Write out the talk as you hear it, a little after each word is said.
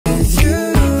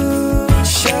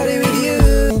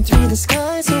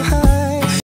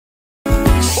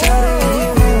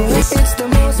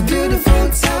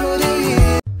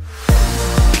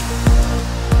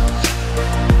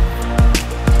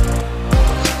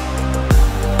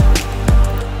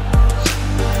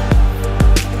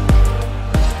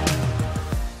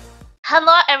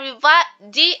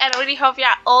everybody, and I really hope you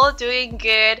are all doing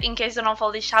good. In case you don't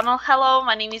follow this channel, hello,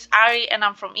 my name is Ari and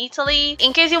I'm from Italy.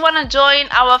 In case you want to join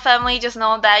our family, just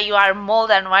know that you are more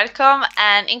than welcome.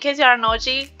 And in case you are an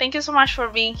OG, thank you so much for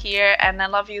being here and I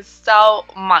love you so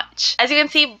much. As you can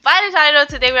see by the title,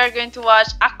 today we are going to watch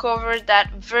a cover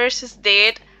that Versus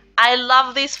did. I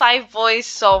love these 5 boys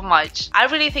so much. I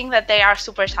really think that they are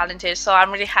super talented, so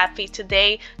I'm really happy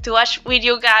today to watch with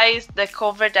you guys the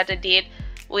cover that they did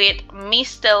with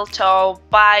Mistletoe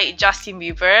by Justin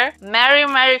Bieber. Merry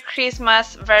Merry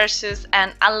Christmas versus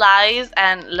and Allies,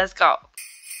 and let's go.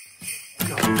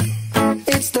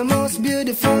 It's the most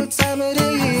beautiful time of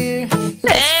the year.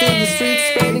 Let's fill the streets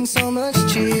spreading so much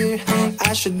cheer.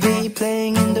 I should be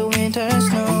playing in the winter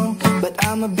snow, but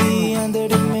I'ma be under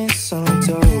the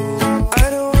mistletoe. I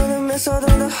don't wanna miss out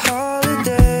on the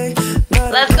holiday.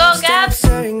 Let's go, Gab!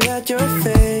 Staring at your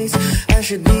face. I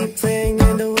should be playing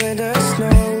in the winter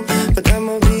snow, but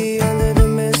I'ma be under the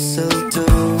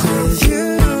mistletoe with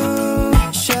you,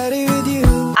 shawty with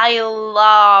you. I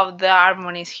love the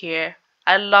harmonies here.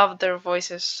 I love their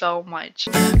voices so much.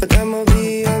 But I'ma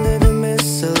be under the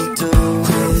mistletoe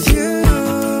with you,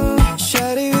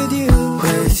 shawty with you,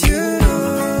 with you,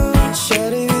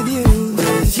 shawty with you,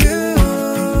 with you,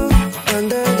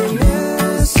 under the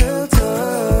mistletoe.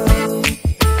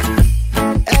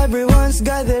 Everyone's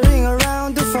gathering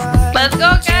around the fire. Let's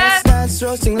go, guys! That's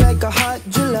roasting like a hot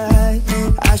July.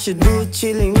 I should be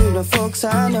chilling with the folks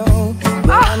I know,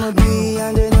 but I'ma be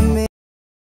under the mistletoe.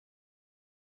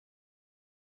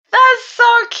 That's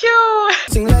so cute!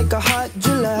 Sing like a hot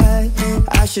July.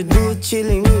 I should be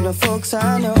chilling with the folks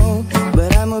I know,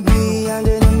 but I'ma be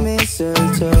under the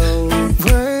mistletoe.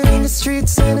 Word in the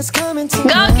streets and it's coming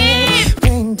tonight.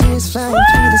 Reindeers flying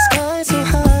through the sky so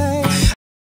high.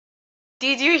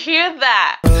 Did you hear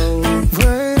that?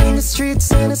 Word in the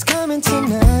streets and it's coming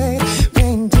tonight.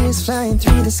 Reindeers flying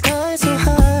through the sky so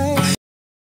high.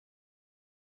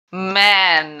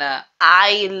 Man,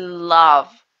 I love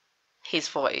his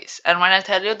voice, and when I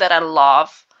tell you that I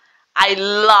love,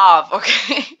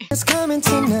 okay? It's coming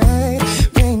tonight.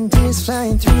 Reindeers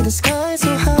flying through the sky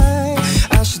so high.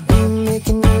 I should be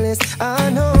making a list. I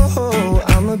know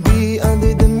I'ma be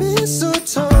under the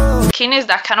mistletoe. Kin is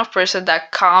that kind of person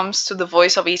that comes to the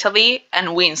Voice of Italy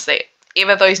and wins it,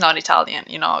 even though he's not Italian,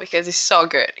 you know, because he's so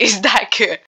good. He's that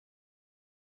good.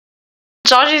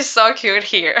 George is so cute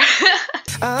here.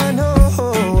 I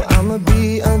know I'ma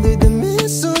be under the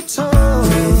mistletoe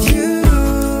with you,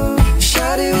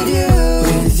 shawty with you,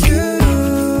 with you,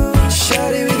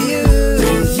 shawty with you,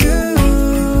 with you,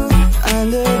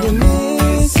 under the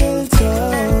mistletoe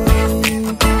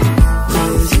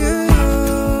with you,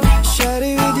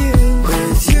 shawty with you,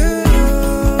 with you,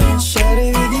 shawty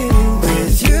with you,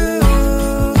 with you,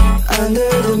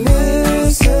 under the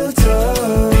mistletoe.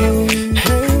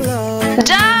 Hey Lord,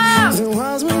 Jump! the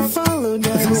wise men followed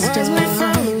us, the wise men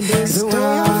followed us, the way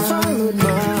I followed my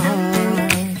heart,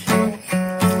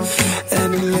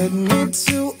 and it led me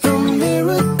to a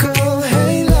miracle.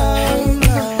 Hey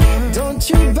Lord, don't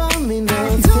you bum me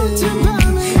nothing, don't you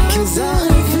bum me nothing, 'cause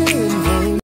I'm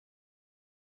feeling.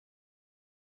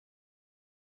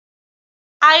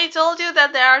 I told you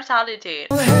that they are talented.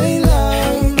 Hey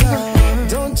Lord,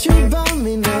 don't you bum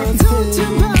me nothing, don't you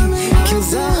bum me nothing,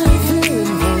 'cause I'm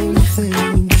feeling one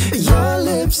thing. Your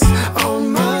lips on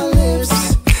my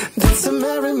lips, that's a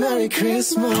merry, merry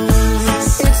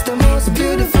Christmas. It's the most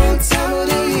beautiful time of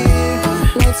the year.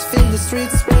 Let's fill the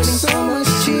streets spreading so much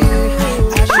cheer.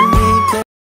 I should be playing.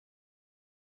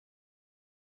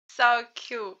 So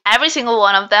cute. Every single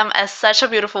one of them has such a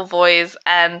beautiful voice,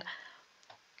 and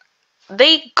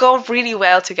they go really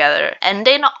well together. And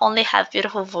they not only have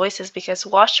beautiful voices, because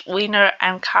watch Winner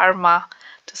and Karma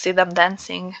to see them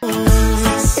dancing.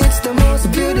 It's the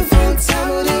most beautiful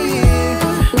time of the year.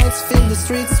 Let's fill the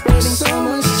streets spreading so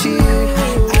much cheer.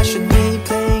 I should be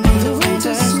playing in the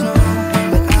winter snow,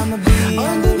 but I'ma be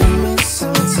under the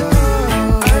mistletoe.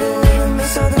 I don't wanna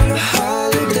miss out on the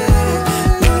holiday,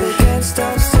 but I can't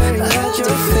stop staring at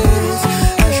your face.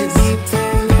 I should be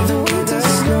playing in the winter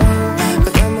snow,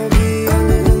 but I'ma be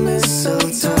under the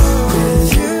mistletoe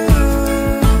with you,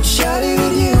 shawty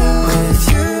with you, with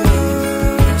you,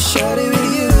 shawty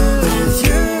with you, with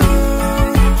you,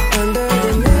 under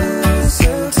the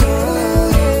mistletoe,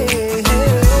 with you,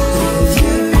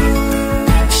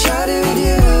 shawty with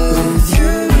you, with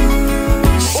you,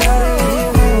 shawty with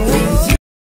you, with you.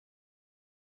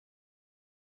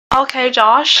 Okay,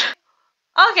 Josh.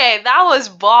 Okay, that was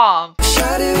bomb.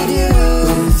 Shawty with you,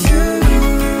 with you,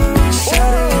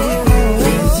 shawty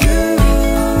with you,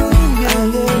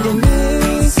 under the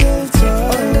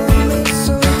mistletoe,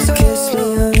 kiss me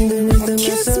underneath the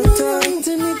mistletoe.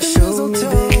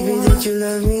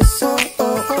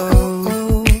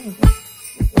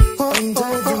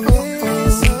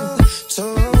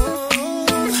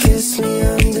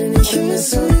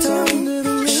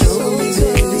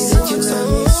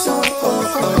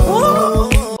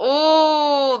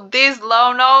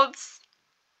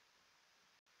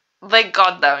 they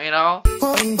got them, you know.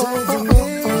 Under the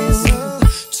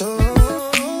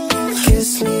mistletoe,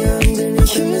 kiss me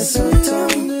underneath the mistletoe.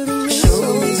 Show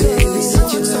me, baby,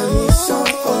 that you love me so.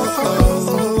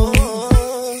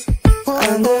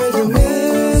 Under the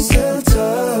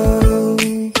mistletoe.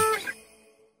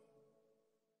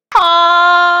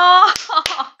 Oh,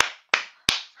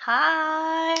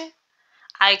 hi.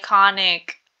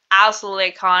 Iconic.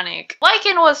 Absolutely iconic. Why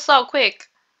Kin was so quick?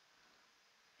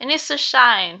 It needs to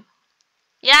shine.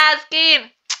 Yes, Kin.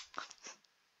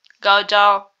 Go,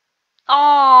 Joe.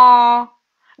 Oh,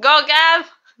 go, Gab.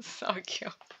 So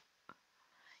cute.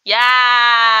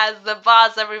 Yes, the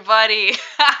boss, everybody.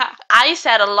 I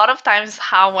said a lot of times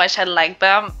how much I like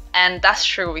them, and that's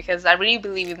true because I really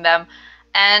believe in them.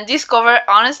 And this cover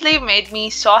honestly made me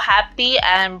so happy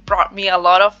and brought me a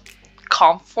lot of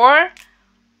comfort.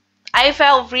 I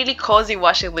felt really cozy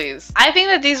watching this. I think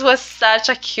that this was such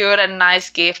a cute and nice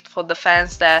gift for the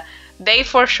fans that they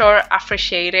for sure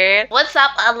appreciate it. What's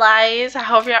up, allies? I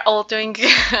hope you're all doing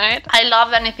good. I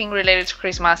love anything related to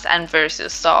Christmas and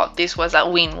Versus, so this was a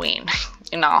win-win.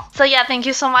 You know. So yeah, thank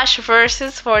you so much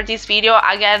Versus for this video.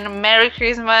 Again, Merry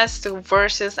Christmas to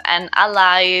Versus and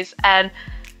allies, and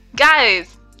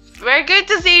guys, we're going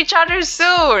to see each other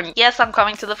soon. Yes, I'm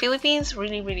coming to the Philippines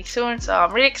really soon, so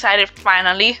I'm really excited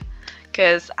finally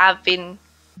because I've been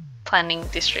planning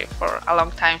this trip for a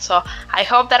long time. So I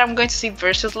hope that I'm going to see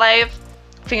Versus live,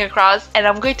 finger crossed, and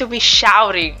I'm going to be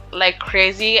shouting like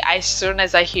crazy as soon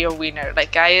as I hear winner.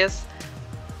 Like, guys,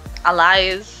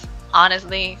 allies,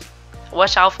 honestly,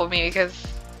 watch out for me because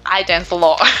I dance a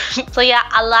lot. So yeah,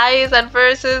 allies and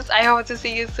Versus, I hope to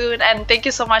see you soon, and thank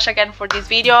you so much again for this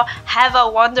video. Have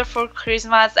a wonderful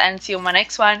Christmas and see you in my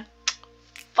next one.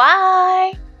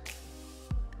 Bye.